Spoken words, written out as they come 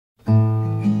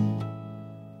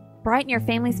Brighten your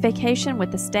family's vacation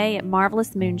with a stay at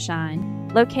Marvelous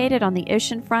Moonshine, located on the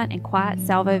oceanfront in quiet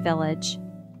Salvo Village.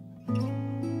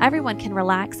 Everyone can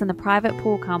relax in the private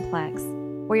pool complex,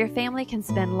 where your family can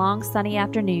spend long sunny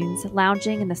afternoons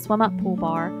lounging in the swim-up pool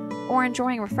bar or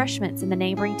enjoying refreshments in the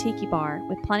neighboring tiki bar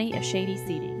with plenty of shady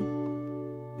seating.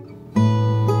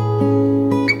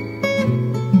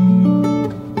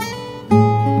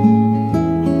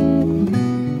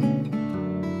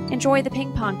 Enjoy the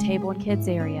ping pong table and kids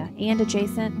area and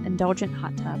adjacent indulgent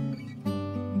hot tub.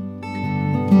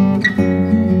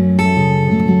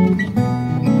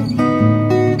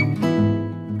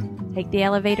 Take the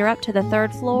elevator up to the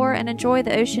 3rd floor and enjoy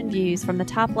the ocean views from the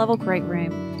top-level great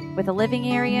room, with a living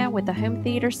area with a home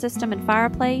theater system and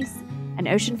fireplace, an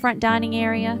oceanfront dining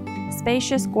area,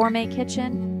 spacious gourmet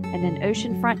kitchen, and an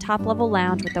oceanfront top-level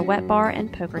lounge with a wet bar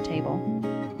and poker table.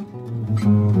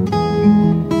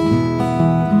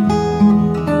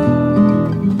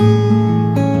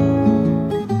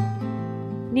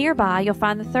 Nearby, you'll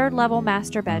find the 3rd-level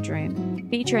master bedroom,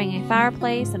 featuring a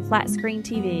fireplace and flat-screen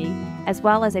TV, as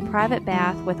well as a private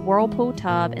bath with whirlpool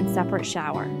tub and separate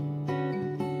shower.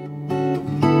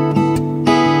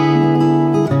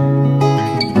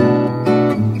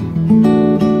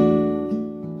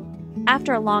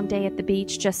 After a long day at the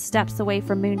beach just steps away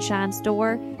from Moonshine's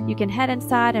door, you can head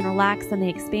inside and relax in the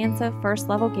expansive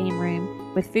 1st-level game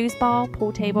room with foosball,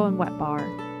 pool table, and wet bar.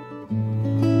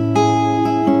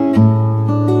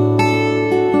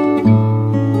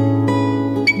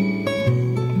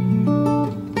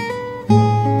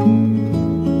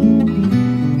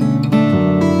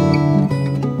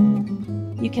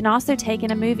 You can also take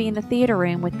in a movie in the theater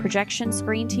room with projection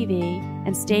screen TV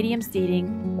and stadium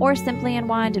seating, or simply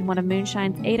unwind in one of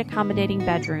Moonshine's 8 accommodating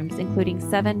bedrooms, including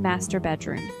 7 master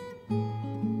bedrooms.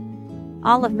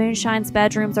 All of Moonshine's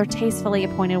bedrooms are tastefully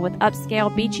appointed with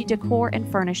upscale beachy decor and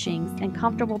furnishings, and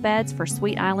comfortable beds for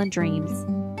sweet island dreams.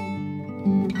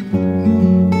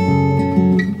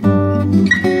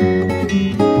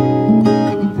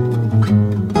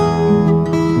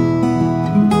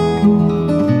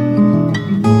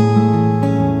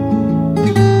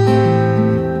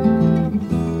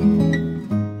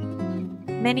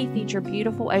 Many feature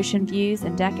beautiful ocean views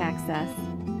and deck access.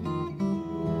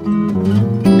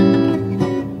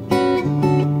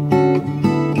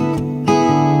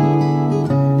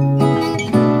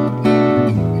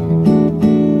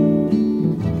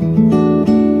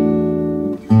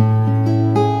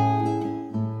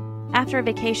 After a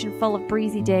vacation full of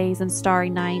breezy days and starry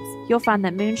nights, you'll find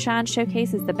that Moonshine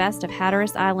showcases the best of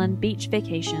Hatteras Island beach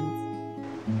vacations.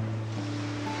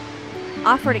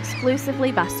 Offered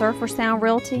exclusively by Surf or Sound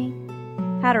Realty,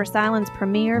 Hatteras Island's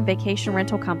premier vacation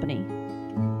rental company.